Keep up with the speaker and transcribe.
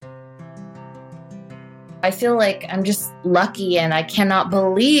I feel like I'm just lucky, and I cannot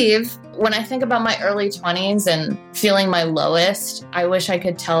believe when I think about my early 20s and feeling my lowest, I wish I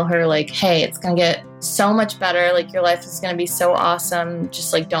could tell her like, hey, it's going to get so much better. Like your life is going to be so awesome.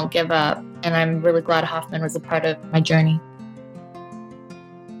 Just like, don't give up. And I'm really glad Hoffman was a part of my journey.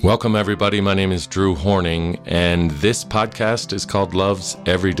 Welcome, everybody. My name is Drew Horning, and this podcast is called Love's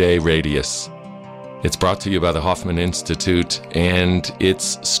Everyday Radius. It's brought to you by the Hoffman Institute, and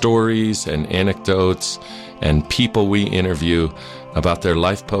it's stories and anecdotes and people we interview about their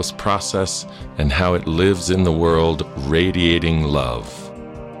life post process and how it lives in the world, radiating love.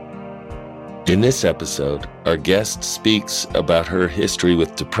 In this episode, our guest speaks about her history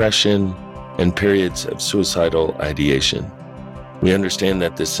with depression and periods of suicidal ideation. We understand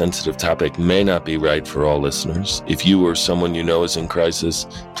that this sensitive topic may not be right for all listeners. If you or someone you know is in crisis,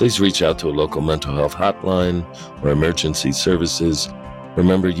 please reach out to a local mental health hotline or emergency services.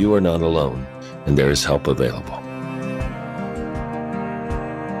 Remember, you are not alone, and there is help available.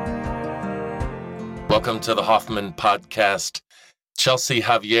 Welcome to the Hoffman Podcast. Chelsea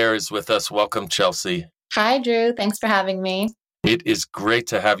Javier is with us. Welcome, Chelsea. Hi, Drew. Thanks for having me. It is great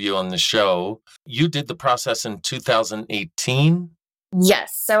to have you on the show. You did the process in 2018?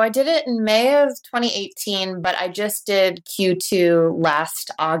 Yes. So I did it in May of 2018, but I just did Q2 last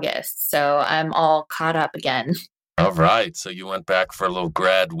August. So I'm all caught up again. All right. So you went back for a little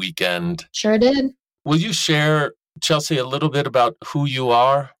grad weekend. Sure did. Will you share, Chelsea, a little bit about who you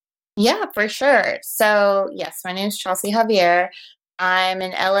are? Yeah, for sure. So yes, my name is Chelsea Javier. I'm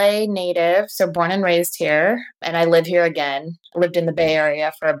an LA native, so born and raised here, and I live here again. I lived in the Bay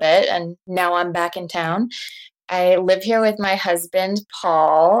Area for a bit, and now I'm back in town. I live here with my husband,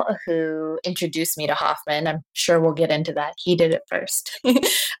 Paul, who introduced me to Hoffman. I'm sure we'll get into that. He did it first.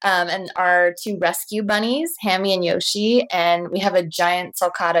 And our two rescue bunnies, Hammy and Yoshi, and we have a giant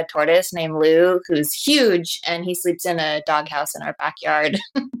sulcata tortoise named Lou, who's huge, and he sleeps in a doghouse in our backyard.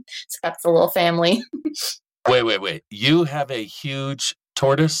 So that's the little family. Wait. You have a huge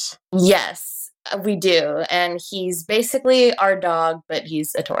tortoise? Yes, we do. And he's basically our dog, but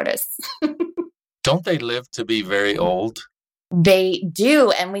he's a tortoise. Don't they live to be very old? They do.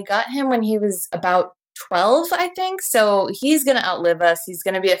 And we got him when he was about 12, I think. So he's going to outlive us. He's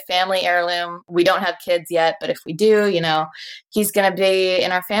going to be a family heirloom. We don't have kids yet, but if we do, he's going to be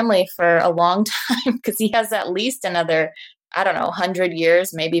in our family for a long time because he has at least another, 100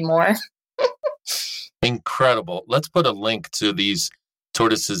 years, maybe more. Incredible. Let's put a link to these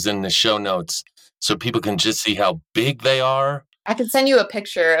tortoises in the show notes so people can just see how big they are. I can send you a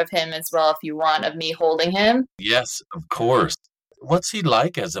picture of him as well if you want, of me holding him. Yes, of course. What's he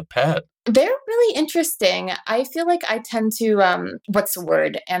like as a pet? They're really interesting. I feel like I tend to,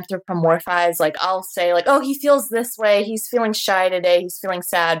 anthropomorphize. Like I'll say like, oh, he feels this way. He's feeling shy today. He's feeling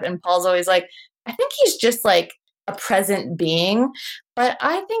sad. And Paul's always like, I think he's just like a present being. But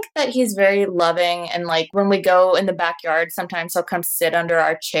I think that he's very loving. And like when we go in the backyard, sometimes he'll come sit under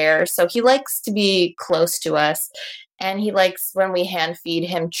our chair. So he likes to be close to us. And he likes when we hand feed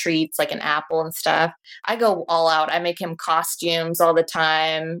him treats like an apple and stuff. I go all out. I make him costumes all the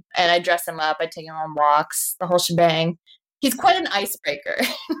time. And I dress him up. I take him on walks, the whole shebang. He's quite an icebreaker.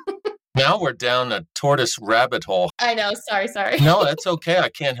 Now we're down a tortoise rabbit hole. I know. Sorry. No, that's okay. I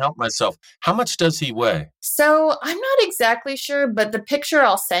can't help myself. How much does he weigh? So I'm not exactly sure, but the picture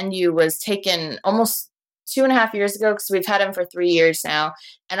I'll send you was taken almost 2.5 years ago because we've had him for 3 years now,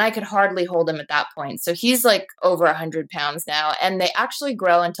 and I could hardly hold him at that point. So he's like over 100 pounds now, and they actually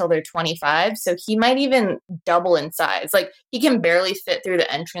grow until they're 25. So he might even double in size. Like he can barely fit through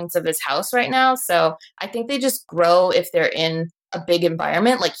the entrance of his house right now. So I think they just grow if they're in a big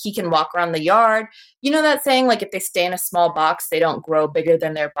environment. Like he can walk around the yard. You know that saying, like if they stay in a small box, they don't grow bigger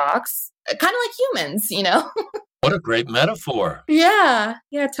than their box. Kind of like humans, What a great metaphor. Yeah,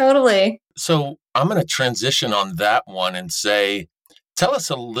 totally. So I'm going to transition on that one and say, tell us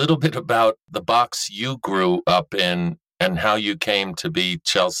a little bit about the box you grew up in and how you came to be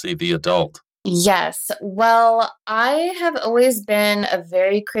Chelsea the adult. Yes. Well, I have always been a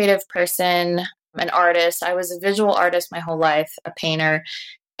very creative person, an artist. I was a visual artist my whole life, a painter.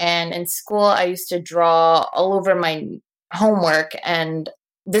 And in school, I used to draw all over my homework. And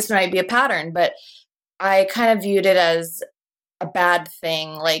this might be a pattern, but I kind of viewed it as a bad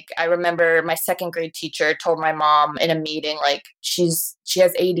thing. Like I remember my second grade teacher told my mom in a meeting, like she has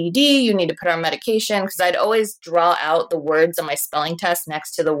ADD, you need to put her on medication. Because I'd always draw out the words on my spelling test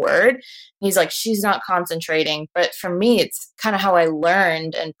next to the word. He's like, she's not concentrating. But for me, it's kind of how I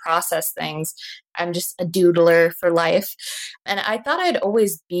learned and processed things. I'm just a doodler for life. And I thought I'd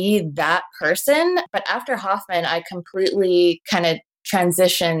always be that person. But after Hoffman, I completely kind of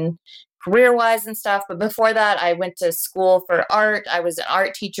transitioned career-wise and stuff. But before that, I went to school for art. I was an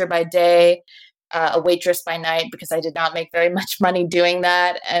art teacher by day, a waitress by night, because I did not make very much money doing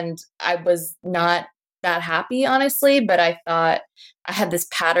that. And I was not that happy, honestly, but I thought I had this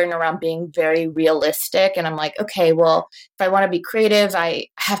pattern around being very realistic. And I'm like, okay, well, if I want to be creative, I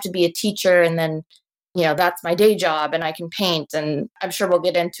have to be a teacher. And then, that's my day job and I can paint, and I'm sure we'll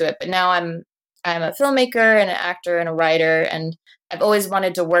get into it. But now I'm a filmmaker and an actor and a writer, and I've always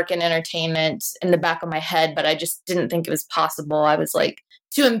wanted to work in entertainment in the back of my head, but I just didn't think it was possible. I was like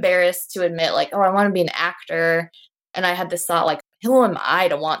too embarrassed to admit, like, oh, I want to be an actor. And I had this thought, like, who am I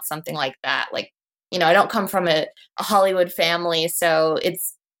to want something like that? Like, I don't come from a Hollywood family. So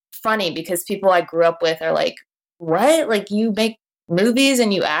it's funny because people I grew up with are like, what? Like, you make movies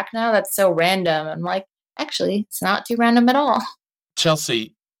and you act now? That's so random. I'm like, actually, it's not too random at all.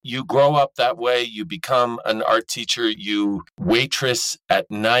 Chelsea, you grow up that way, you become an art teacher, you waitress at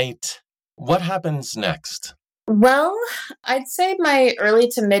night. What happens next? Well, I'd say my early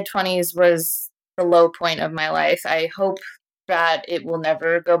to mid 20s was the low point of my life. I hope that it will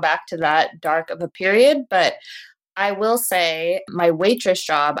never go back to that dark of a period, but I will say my waitress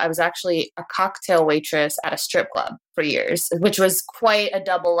job, I was actually a cocktail waitress at a strip club for years, which was quite a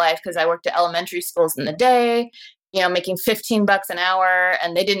double life because I worked at elementary schools in the day, making $15 an hour.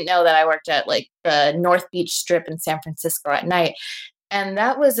 And they didn't know that I worked at like the North Beach Strip in San Francisco at night. And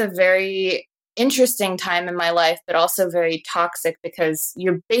that was a very interesting time in my life, but also very toxic because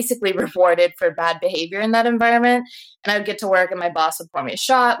you're basically rewarded for bad behavior in that environment. And I would get to work and my boss would pour me a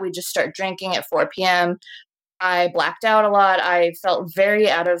shot. We'd just start drinking at 4 p.m. I blacked out a lot. I felt very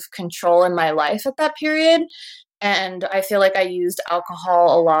out of control in my life at that period. And I feel like I used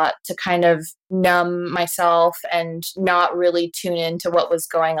alcohol a lot to kind of numb myself and not really tune into what was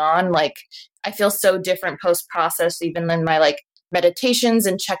going on. Like, I feel so different post-process, even in my like meditations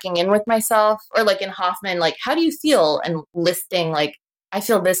and checking in with myself, or like in Hoffman, like, how do you feel? And listing, like, I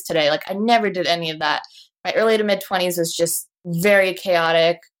feel this today. Like, I never did any of that. My early to mid 20s was just very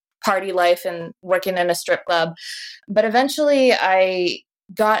chaotic, party life and working in a strip club. But eventually I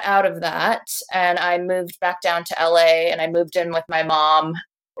got out of that and I moved back down to LA, and I moved in with my mom,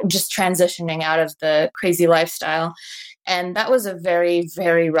 just transitioning out of the crazy lifestyle. And that was a very,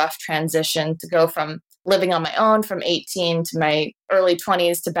 very rough transition to go from living on my own from 18 to my early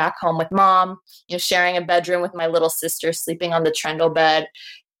 20s to back home with mom, sharing a bedroom with my little sister, sleeping on the trundle bed.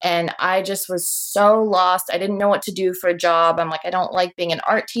 And I just was so lost. I didn't know what to do for a job. I'm like, I don't like being an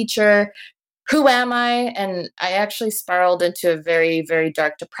art teacher. Who am I? And I actually spiraled into a very, very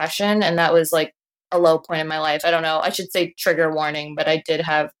dark depression. And that was like a low point in my life. I don't know. I should say trigger warning, but I did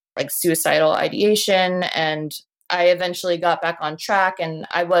have like suicidal ideation. And I eventually got back on track, and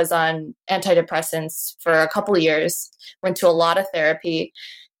I was on antidepressants for a couple of years, went to a lot of therapy,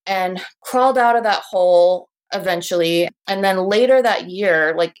 and crawled out of that hole eventually. And then later that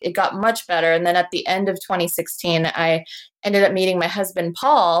year, like, it got much better. And then at the end of 2016, I ended up meeting my husband,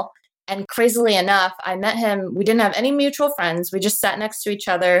 Paul. And crazily enough, I met him. We didn't have any mutual friends. We just sat next to each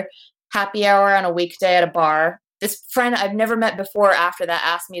other, happy hour on a weekday at a bar. This friend I've never met before after that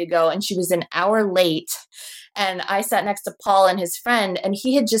asked me to go, and she was an hour late. And I sat next to Paul and his friend, and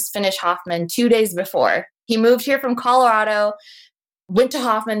he had just finished Hoffman 2 days before. He moved here from Colorado, went to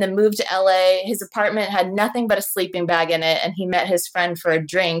Hoffman, then moved to LA. His apartment had nothing but a sleeping bag in it, and he met his friend for a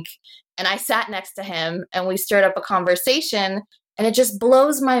drink. And I sat next to him, and we stirred up a conversation, and it just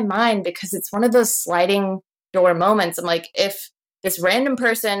blows my mind because it's one of those sliding door moments. I'm like, if this random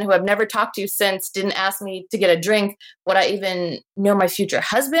person who I've never talked to since didn't ask me to get a drink, would I even know my future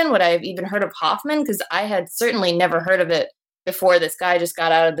husband? Would I have even heard of Hoffman? Because I had certainly never heard of it before. This guy just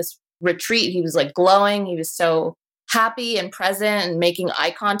got out of this retreat. He was like glowing. He was so happy and present and making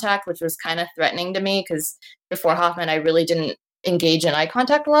eye contact, which was kind of threatening to me because before Hoffman, I really didn't engage in eye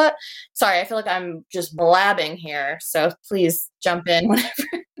contact a lot. Sorry, I feel like I'm just blabbing here. So please jump in whenever.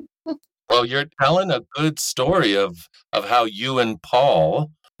 Well, you're telling a good story of how you and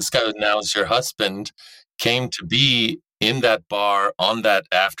Paul, this guy who now is your husband, came to be in that bar on that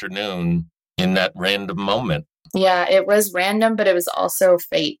afternoon in that random moment. Yeah, it was random, but it was also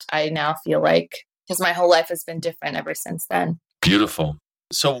fate, I now feel like, because my whole life has been different ever since then. Beautiful.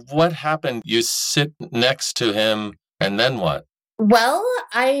 So what happened? You sit next to him, and then what? Well,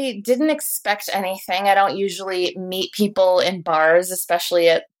 I didn't expect anything. I don't usually meet people in bars, especially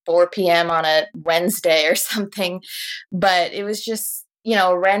at 4 p.m. on a Wednesday or something. But it was just,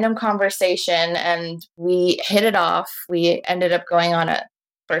 a random conversation, and we hit it off. We ended up going on a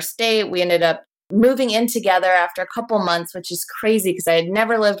first date. We ended up moving in together after a couple months, which is crazy because I had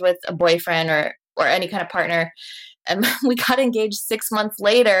never lived with a boyfriend or any kind of partner. And we got engaged 6 months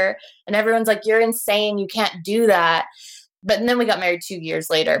later, and everyone's like, you're insane. You can't do that. But and then we got married 2 years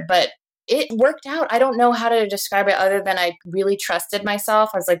later. But it worked out. I don't know how to describe it other than I really trusted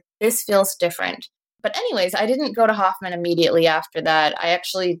myself. I was like, this feels different. But anyways, I didn't go to Hoffman immediately after that. I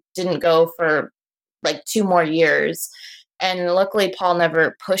actually didn't go for like 2 more years. And luckily, Paul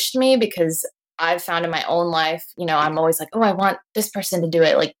never pushed me because I've found in my own life, I'm always like, oh, I want this person to do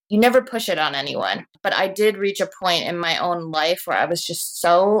it. Like, you never push it on anyone. But I did reach a point in my own life where I was just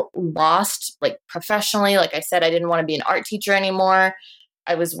so lost, like professionally. Like I said, I didn't want to be an art teacher anymore.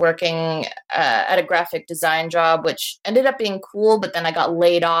 I was working at a graphic design job, which ended up being cool, but then I got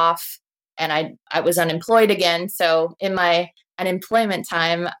laid off and I was unemployed again. So in my unemployment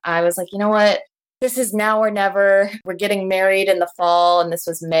time, I was like, you know what? This is now or never. We're getting married in the fall, and this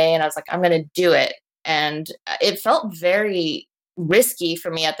was May, and I was like, I'm going to do it. And it felt very risky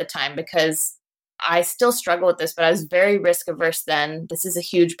for me at the time because I still struggle with this, but I was very risk averse then. This is a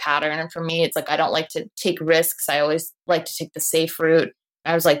huge pattern. And for me, it's like I don't like to take risks. I always like to take the safe route.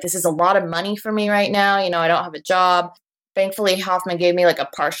 I was like, this is a lot of money for me right now. I don't have a job. Thankfully, Hoffman gave me like a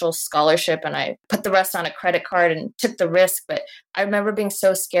partial scholarship and I put the rest on a credit card and took the risk. But I remember being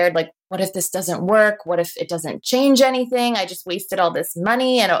so scared, like, what if this doesn't work? What if it doesn't change anything? I just wasted all this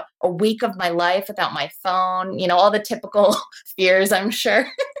money and a week of my life without my phone, all the typical fears, I'm sure.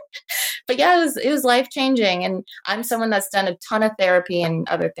 But yeah, it was life changing. And I'm someone that's done a ton of therapy and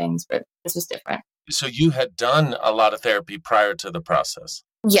other things, but this was different. So you had done a lot of therapy prior to the process?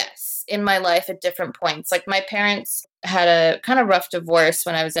 Yes, in my life at different points. Like my parents had a kind of rough divorce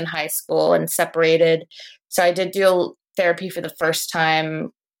when I was in high school and separated. So I did do therapy for the first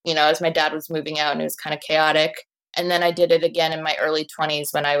time, as my dad was moving out and it was kind of chaotic. And then I did it again in my early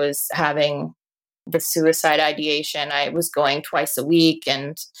 20s when I was having the suicide ideation. I was going twice a week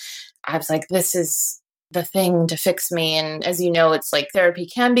and I was like, this is the thing to fix me. And as you know, it's like therapy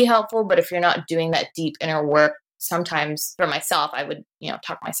can be helpful, but if you're not doing that deep inner work, sometimes for myself, I would,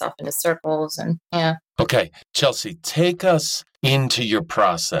 talk myself into circles and yeah. Okay, Chelsea, take us into your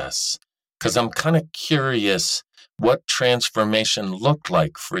process because I'm kind of curious what transformation looked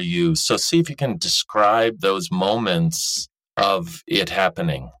like for you. So see if you can describe those moments of it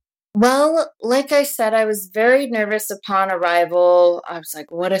happening. Well, like I said, I was very nervous upon arrival. I was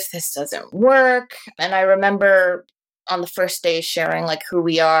like, what if this doesn't work? And I remember on the first day sharing like who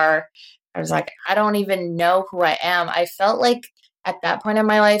we are. I was like, I don't even know who I am. I felt like at that point in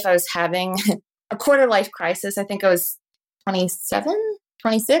my life, I was having a quarter life crisis. I think I was 27,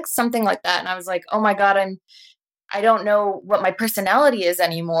 26, something like that. And I was like, oh my God, I don't know what my personality is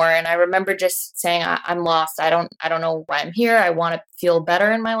anymore. And I remember just saying, I'm lost. I don't know why I'm here. I want to feel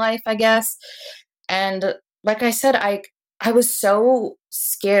better in my life, I guess. And like I said, I was so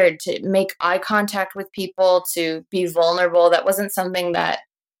scared to make eye contact with people, to be vulnerable. That wasn't something that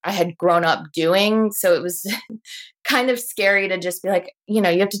I had grown up doing. So it was kind of scary to just be like, you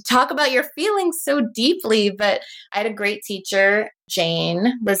have to talk about your feelings so deeply. But I had a great teacher.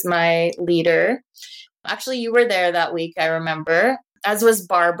 Jane was my leader. Actually, you were there that week, I remember, as was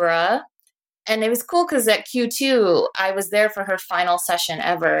Barbara. And it was cool because at Q2, I was there for her final session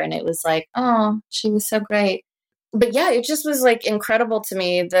ever. And it was like, oh, she was so great. But yeah, it just was like incredible to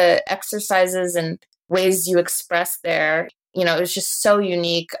me, the exercises and ways you express there. It was just so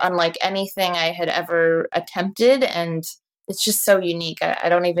unique, unlike anything I had ever attempted. And it's just so unique. I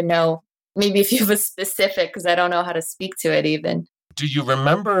don't even know, maybe if you have a specific, because I don't know how to speak to it even. Do you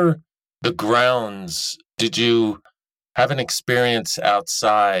remember the grounds? Did you have an experience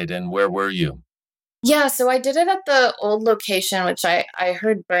outside and where were you? Yeah, so I did it at the old location, which I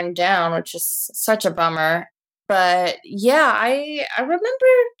heard burned down, which is such a bummer. But yeah, I remember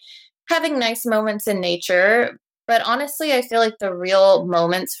having nice moments in nature. But honestly, I feel like the real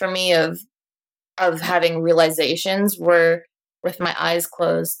moments for me of having realizations were with my eyes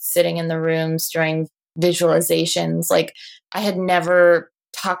closed, sitting in the rooms during visualizations. Like I had never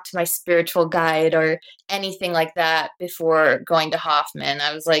talked to my spiritual guide or anything like that before going to Hoffman.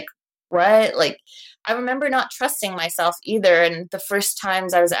 I was like, what? Like I remember not trusting myself either. And the first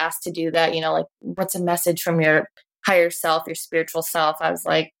times I was asked to do that, like what's a message from your higher self, your spiritual self? I was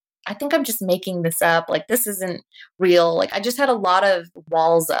like, I think I'm just making this up. Like this isn't real. Like I just had a lot of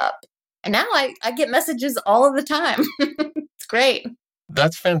walls up. And now I get messages all of the time. It's great.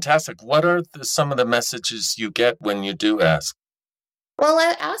 That's fantastic. What are some of the messages you get when you do ask? Well,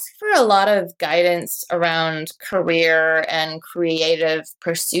 I ask for a lot of guidance around career and creative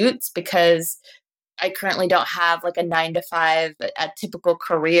pursuits because I currently don't have like a 9 to 5, a typical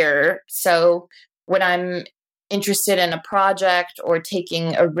career. So when I'm interested in a project or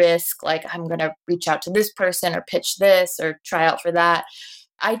taking a risk, like I'm going to reach out to this person or pitch this or try out for that,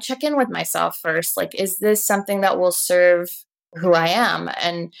 I check in with myself first. Like, is this something that will serve who I am?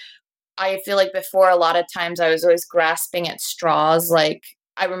 And I feel like before, a lot of times I was always grasping at straws. Like,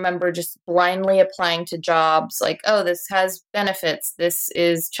 I remember just blindly applying to jobs like, oh, this has benefits. This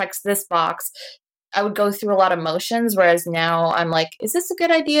is checks this box. I would go through a lot of motions, whereas now I'm like, is this a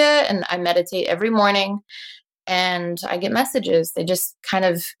good idea? And I meditate every morning and I get messages. They just kind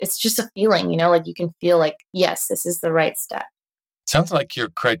of, it's just a feeling, like you can feel like, yes, this is the right step. Sounds like your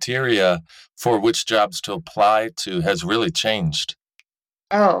criteria for which jobs to apply to has really changed.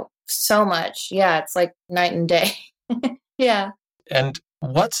 Oh, so much. Yeah, it's like night and day. Yeah. And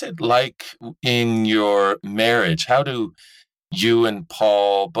what's it like in your marriage? How do you and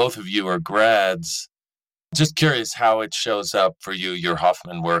Paul, both of you are grads? Just curious how it shows up for you, your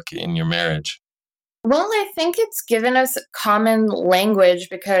Hoffman work in your marriage. Well, I think it's given us common language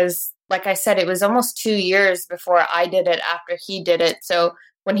because, like I said, it was almost 2 years before I did it after he did it. So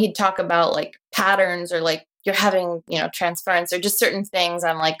when he'd talk about like patterns or like you're having, transference or just certain things,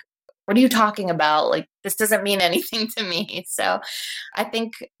 I'm like, what are you talking about? Like, this doesn't mean anything to me. So I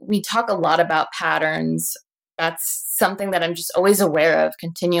think we talk a lot about patterns. That's something that I'm just always aware of,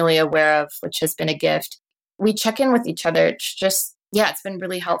 continually aware of, which has been a gift. We check in with each other. It's just, yeah, it's been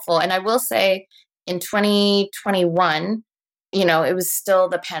really helpful. And I will say, in 2021, it was still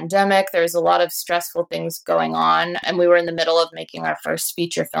the pandemic. There was a lot of stressful things going on. And we were in the middle of making our first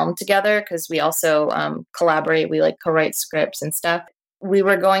feature film together because we also collaborate. We like co-write scripts and stuff. We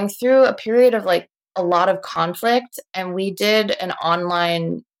were going through a period of like a lot of conflict. And we did an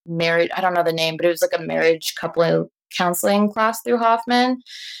online marriage, I don't know the name, but it was like a marriage coupling counseling class through Hoffman.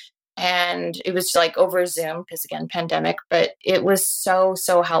 And it was like over Zoom because, again, pandemic, but it was so,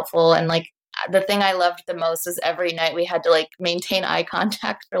 so helpful. And like, the thing I loved the most was every night we had to like maintain eye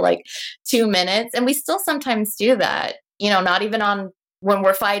contact for like 2 minutes. And we still sometimes do that, not even on when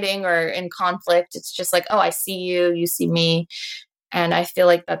we're fighting or in conflict. It's just like, oh, I see you, you see me. And I feel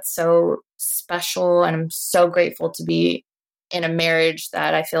like that's so special. And I'm so grateful to be in a marriage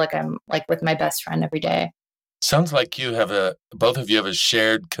that I feel like I'm like with my best friend every day. Sounds like both of you have a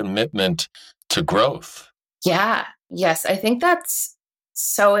shared commitment to growth. Yeah. Yes. I think that's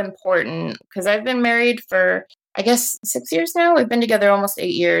so important because I've been married for, I guess, 6 years now. We've been together almost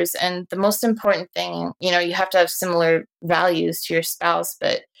 8 years. And the most important thing, you have to have similar values to your spouse,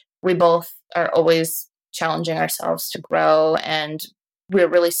 but we both are always challenging ourselves to grow and we're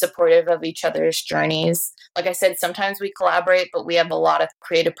really supportive of each other's journeys. Like I said, sometimes we collaborate, but we have a lot of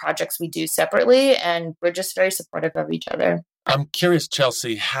creative projects we do separately and we're just very supportive of each other. I'm curious,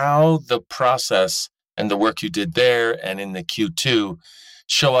 Chelsea, how the process and the work you did there and in the Q2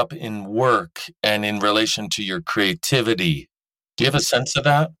 show up in work and in relation to your creativity. Do you have a sense of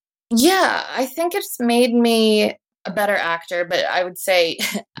that? Yeah, I think it's made me a better actor, but I would say,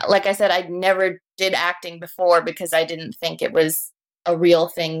 like I said, I never did acting before because I didn't think it was a real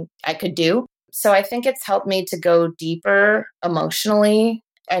thing I could do. So I think it's helped me to go deeper emotionally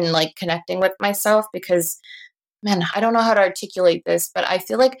and like connecting with myself because, man, I don't know how to articulate this, but I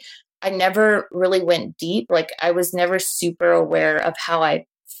feel like I never really went deep. Like I was never super aware of how I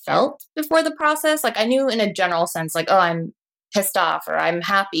felt before the process. Like I knew in a general sense, like, oh, I'm pissed off or I'm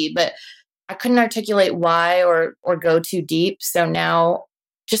happy, but I couldn't articulate why or go too deep. So now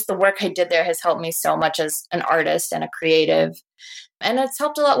just the work I did there has helped me so much as an artist and a creative. And it's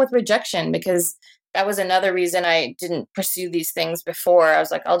helped a lot with rejection because that was another reason I didn't pursue these things before. I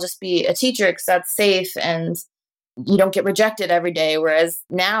was like, I'll just be a teacher because that's safe and you don't get rejected every day. Whereas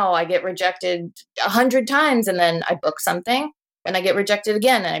now I get rejected 100 times and then I book something and I get rejected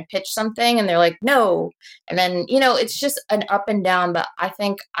again and I pitch something and they're like, no. And then, it's just an up and down. But I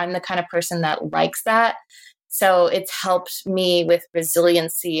think I'm the kind of person that likes that. So it's helped me with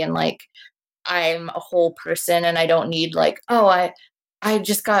resiliency and like, I'm a whole person and I don't need like, oh, I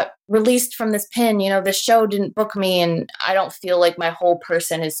just got released from this pin, this show didn't book me and I don't feel like my whole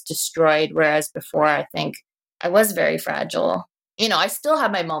person is destroyed. Whereas before, I think I was very fragile. I still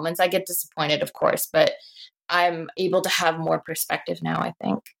have my moments. I get disappointed, of course, but I'm able to have more perspective now, I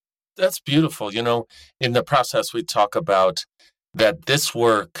think. That's beautiful. In the process, we talk about that this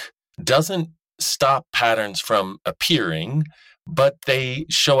work doesn't stop patterns from appearing, but they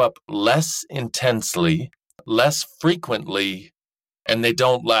show up less intensely, less frequently, and they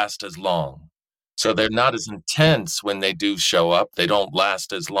don't last as long. So they're not as intense when they do show up. They don't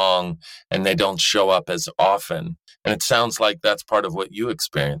last as long and they don't show up as often. And it sounds like that's part of what you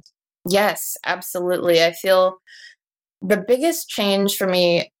experience. Yes, absolutely. I feel the biggest change for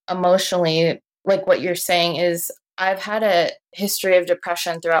me emotionally like what you're saying is I've had a history of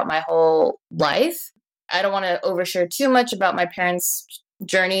depression throughout my whole life. I don't want to overshare too much about my parents'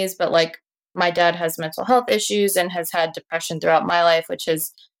 journeys, but like my dad has mental health issues and has had depression throughout my life, which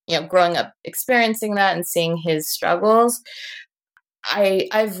is, growing up experiencing that and seeing his struggles.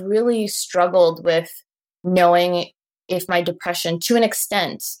 I've really struggled with knowing if my depression to an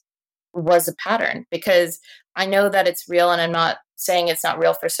extent was a pattern, because I know that it's real, and I'm not saying it's not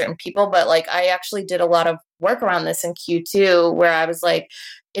real for certain people, but like I actually did a lot of work around this in Q2 where I was like,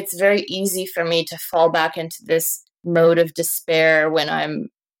 it's very easy for me to fall back into this mode of despair when I'm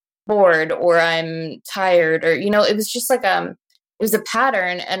bored or I'm tired, or it was just like it was a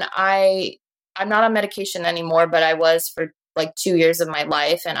pattern. And I'm not on medication anymore, but I was for like 2 years of my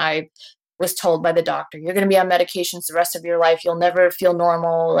life, and I was told by the doctor, you're going to be on medications the rest of your life, you'll never feel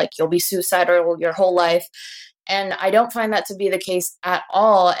normal, like you'll be suicidal your whole life. And I don't find that to be the case at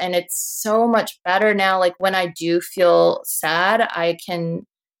all. And it's so much better now. Like when I do feel sad, I can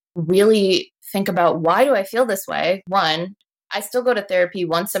really think about, why do I feel this way? One, I still go to therapy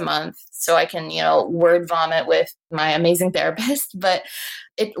once a month so I can, word vomit with my amazing therapist, but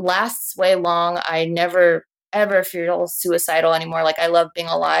it lasts way long. I never ever feel suicidal anymore. Like I love being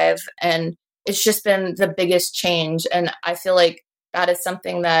alive, and it's just been the biggest change. And I feel like that is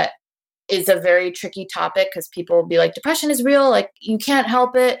something that is a very tricky topic, because people will be like, depression is real, like you can't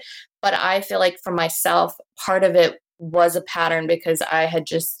help it. But I feel like for myself, part of it was a pattern, because I had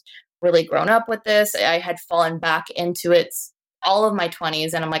just really grown up with this. I had fallen back into it all of my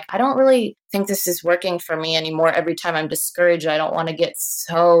 20s. And I'm like, I don't really think this is working for me anymore. Every time I'm discouraged, I don't want to get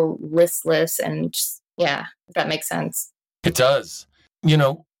so listless and just, yeah, if that makes sense. It does.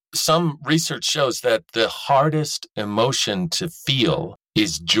 Some research shows that the hardest emotion to feel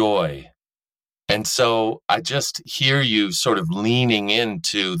is joy. And so I just hear you sort of leaning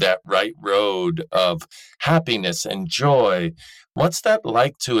into that right road of happiness and joy. What's that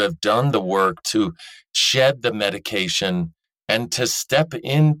like to have done the work to shed the medication and to step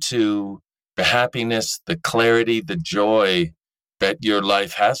into the happiness, the clarity, the joy that your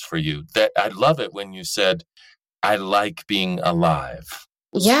life has for you? That I love it when you said, I like being alive.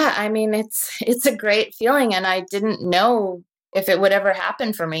 Yeah, I mean, it's a great feeling, and I didn't know if it would ever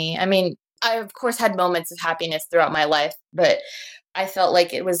happen for me. I mean, I of course had moments of happiness throughout my life, but I felt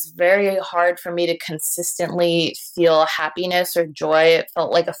like it was very hard for me to consistently feel happiness or joy. It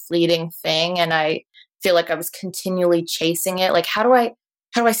felt like a fleeting thing, and I feel like I was continually chasing it. Like how do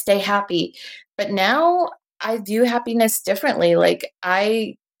I stay happy? But now I view happiness differently. Like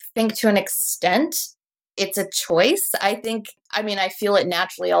I think to an extent it's a choice. I mean, I feel it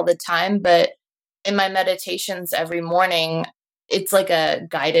naturally all the time, but in my meditations every morning, it's like a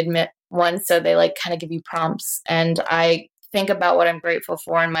guided one. So they like kind of give you prompts, and I think about what I'm grateful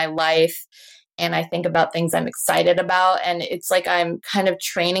for in my life. And I think about things I'm excited about. And it's like I'm kind of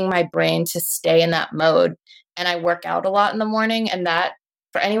training my brain to stay in that mode. And I work out a lot in the morning. And that,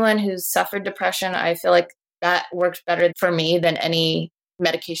 for anyone who's suffered depression, I feel like that works better for me than any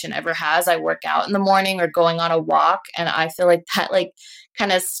medication ever has. I work out in the morning or going on a walk, and I feel like that like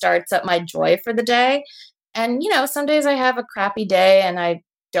kind of starts up my joy for the day. And some days I have a crappy day and I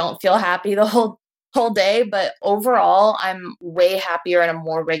don't feel happy the whole day, but overall I'm way happier on a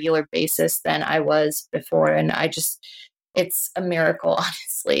more regular basis than I was before. And it's a miracle,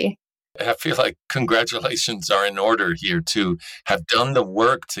 honestly. I feel like congratulations are in order here to have done the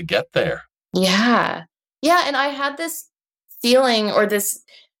work to get there. Yeah. Yeah. And I had this feeling or this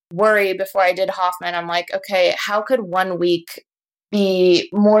worry before I did Hoffman. I'm like, okay, how could 1 week be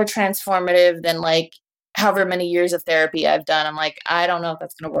more transformative than like however many years of therapy I've done? I'm like, I don't know if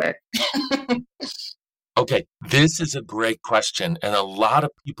that's going to work. Okay, this is a great question. And a lot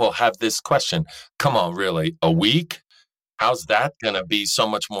of people have this question. Come on, really? A week? How's that going to be so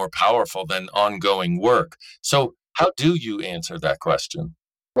much more powerful than ongoing work? So, how do you answer that question?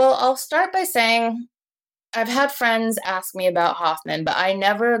 Well, I'll start by saying I've had friends ask me about Hoffman, but I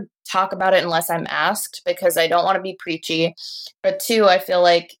never talk about it unless I'm asked, because I don't want to be preachy. But two, I feel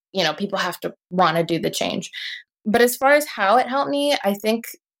like, people have to want to do the change. But as far as how it helped me, I think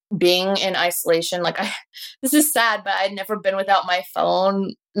being in isolation, like this is sad, but I'd never been without my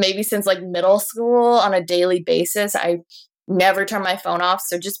phone maybe since like middle school on a daily basis. I never turn my phone off.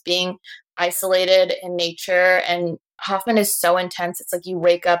 So just being isolated in nature, and Hoffman is so intense. It's like you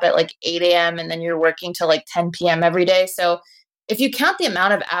wake up at like 8 a.m. and then you're working till like 10 p.m. every day. So if you count the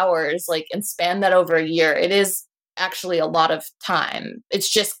amount of hours like and span that over a year, it is actually a lot of time. It's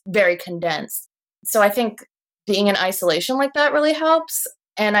just very condensed. So I think being in isolation like that really helps.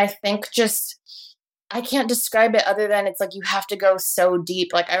 And I think just I can't describe it other than it's like you have to go so deep.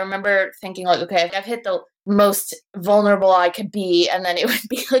 Like I remember thinking like, okay, I've hit the most vulnerable I could be, and then it would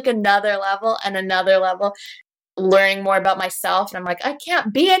be like another level and another level, learning more about myself. And I'm like, I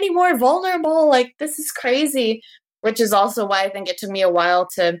can't be any more vulnerable. Like this is crazy. Which is also why I think it took me a while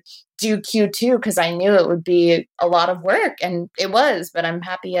to do Q2 because I knew it would be a lot of work, and it was, but I'm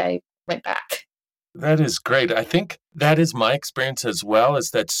happy I went back. That is great. I think that is my experience as well,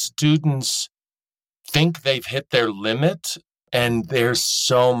 is that students think they've hit their limit, and there's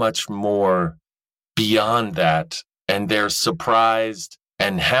so much more beyond that. And they're surprised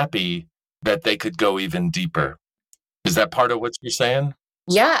and happy that they could go even deeper. Is that part of what you're saying?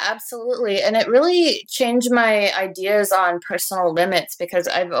 Yeah, absolutely. And it really changed my ideas on personal limits because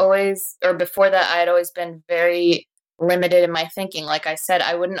I've always, or before that, I had always been very limited in my thinking. Like I said,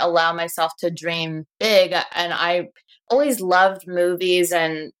 I wouldn't allow myself to dream big. And I always loved movies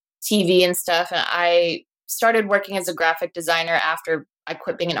and TV and stuff. And I started working as a graphic designer after I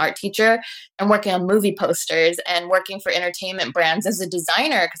quit being an art teacher and working on movie posters and working for entertainment brands as a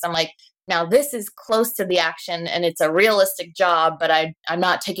designer because I'm like, now this is close to the action and it's a realistic job, but I'm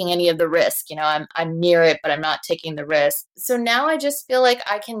not taking any of the risk. You know, I'm near it, but I'm not taking the risk. So now I just feel like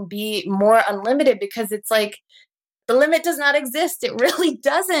I can be more unlimited because it's like the limit does not exist. It really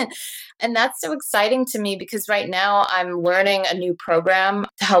doesn't. And that's so exciting to me because right now I'm learning a new program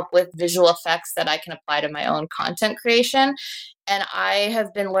to help with visual effects that I can apply to my own content creation. And I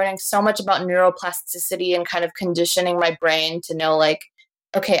have been learning so much about neuroplasticity and kind of conditioning my brain to know, like,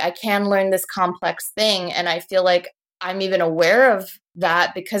 okay, I can learn this complex thing. And I feel like I'm even aware of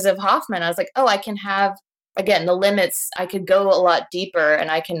that because of Hoffman. I was like, oh, I can have, again, the limits. I could go a lot deeper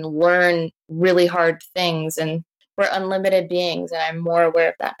and I can learn really hard things. And we're unlimited beings. And I'm more aware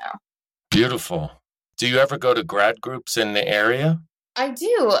of that now. Beautiful. Do you ever go to grad groups in the area? I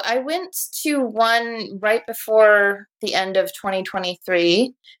do. I went to one right before the end of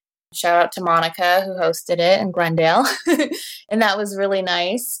 2023. Shout out to Monica who hosted it in Glendale. And that was really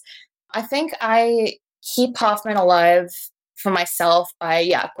nice. I think I keep Hoffman alive for myself by,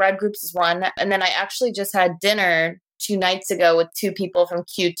 grad groups is one. And then I actually just had dinner 2 nights ago with two people from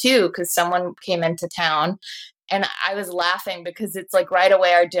Q2 because someone came into town. And I was laughing because it's like right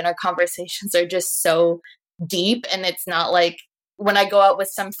away our dinner conversations are just so deep. And it's not like when I go out with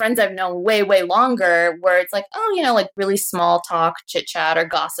some friends I've known way, way longer, where it's like, oh, like really small talk, chit chat, or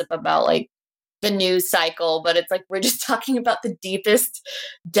gossip about like the news cycle. But it's like we're just talking about the deepest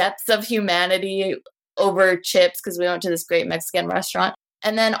depths of humanity over chips because we went to this great Mexican restaurant.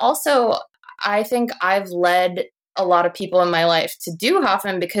 And then also, I think I've led a lot of people in my life to do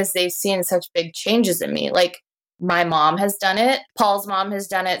Hoffman because they've seen such big changes in me. Like, my mom has done it. Paul's mom has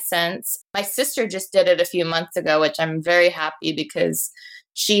done it since. My sister just did it a few months ago, which I'm very happy because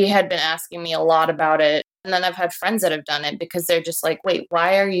she had been asking me a lot about it. And then I've had friends that have done it because they're just like, wait,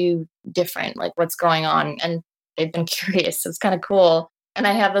 why are you different? Like, what's going on? And they've been curious. So it's kind of cool. And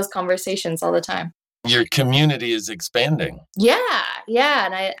I have those conversations all the time. Your community is expanding. Yeah.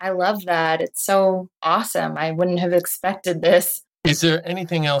 And I love that. It's so awesome. I wouldn't have expected this. Is there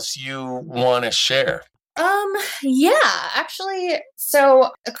anything else you want to share? Yeah, actually,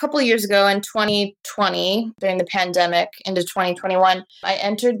 so a couple of years ago in 2020, during the pandemic into 2021, I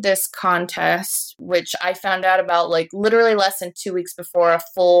entered this contest, which I found out about like literally less than 2 weeks before a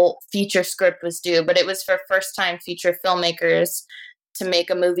full feature script was due, but it was for first-time feature filmmakers to make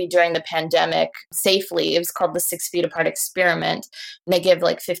a movie during the pandemic safely. It was called the 6 Feet Apart Experiment. And they give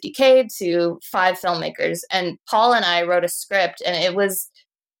like 50K to 5 filmmakers. And Paul and I wrote a script, and it was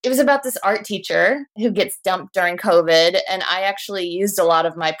about this art teacher who gets dumped during COVID. And I actually used a lot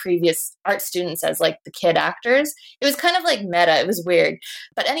of my previous art students as like the kid actors. It was kind of like meta. It was weird.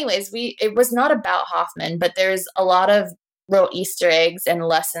 But anyways, it was not about Hoffman, but there's a lot of little Easter eggs and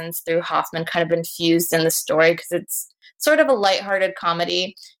lessons through Hoffman kind of infused in the story because it's sort of a lighthearted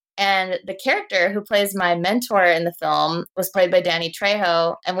comedy. And the character who plays my mentor in the film was played by Danny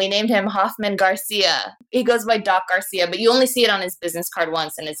Trejo, and we named him Hoffman Garcia. He goes by Doc Garcia, but you only see it on his business card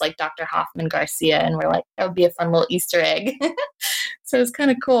once, and it's like Dr. Hoffman Garcia, and we're like, that would be a fun little Easter egg. So it's kind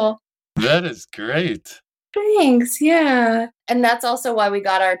of cool. That is great. Thanks, yeah. And that's also why we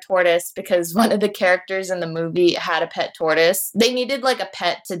got our tortoise, because one of the characters in the movie had a pet tortoise. They needed like a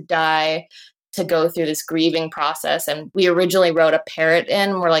pet to die to go through this grieving process. And we originally wrote a parrot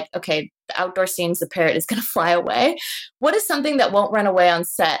in. We're like, okay, the outdoor scenes, the parrot is going to fly away. What is something that won't run away on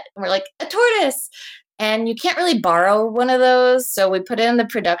set? And we're like, a tortoise. And you can't really borrow one of those. So we put it in the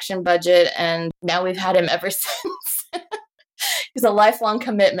production budget, and now we've had him ever since. He's a lifelong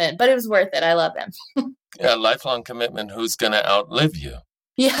commitment, but it was worth it. I love him. Yeah, lifelong commitment. Who's going to outlive you?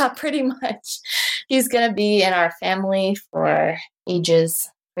 Yeah, pretty much. he's going to be in our family for ages,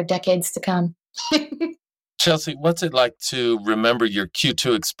 for decades to come. Chelsea, what's it like to remember your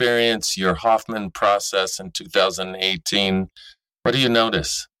Q2 experience, your Hoffman process in 2018? What do you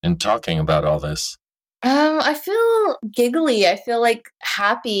notice in talking about all this? I feel giggly. I feel like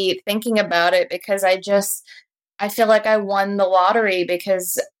happy thinking about it because I feel like I won the lottery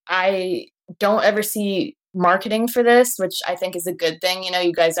because I don't ever see marketing for this, which I think is a good thing. You know,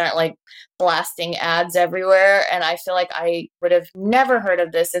 you guys aren't like blasting ads everywhere. And I feel like I would have never heard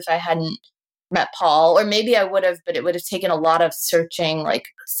of this if I hadn't met Paul, or maybe I would have, but it would have taken a lot of searching, like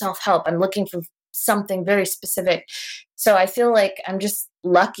self-help. I'm looking for something very specific. So I feel like I'm just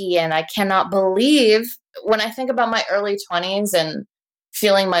lucky, and I cannot believe when I think about my early 20s and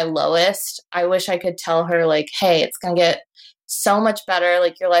feeling my lowest, I wish I could tell her like, hey, it's going to get so much better.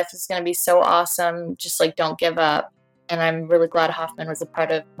 Like your life is going to be so awesome. Just like, don't give up. And I'm really glad Hoffman was a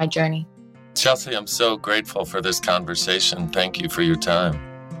part of my journey. Chelsea, I'm so grateful for this conversation. Thank you for your time.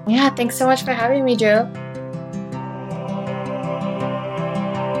 Yeah, thanks so much for having me, Drew.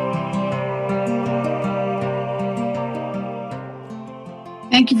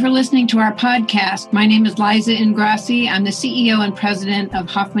 Thank you for listening to our podcast. My name is Liza Ingrassi. I'm the CEO and president of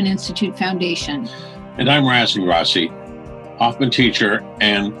Hoffman Institute Foundation. And I'm Raz Ingrassi, Hoffman teacher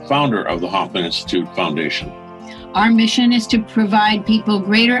and founder of the Hoffman Institute Foundation. Our mission is to provide people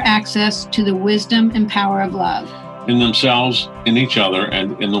greater access to the wisdom and power of love. In themselves, in each other,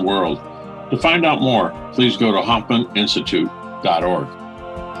 and in the world. To find out more, please go to hoffmaninstitute.org.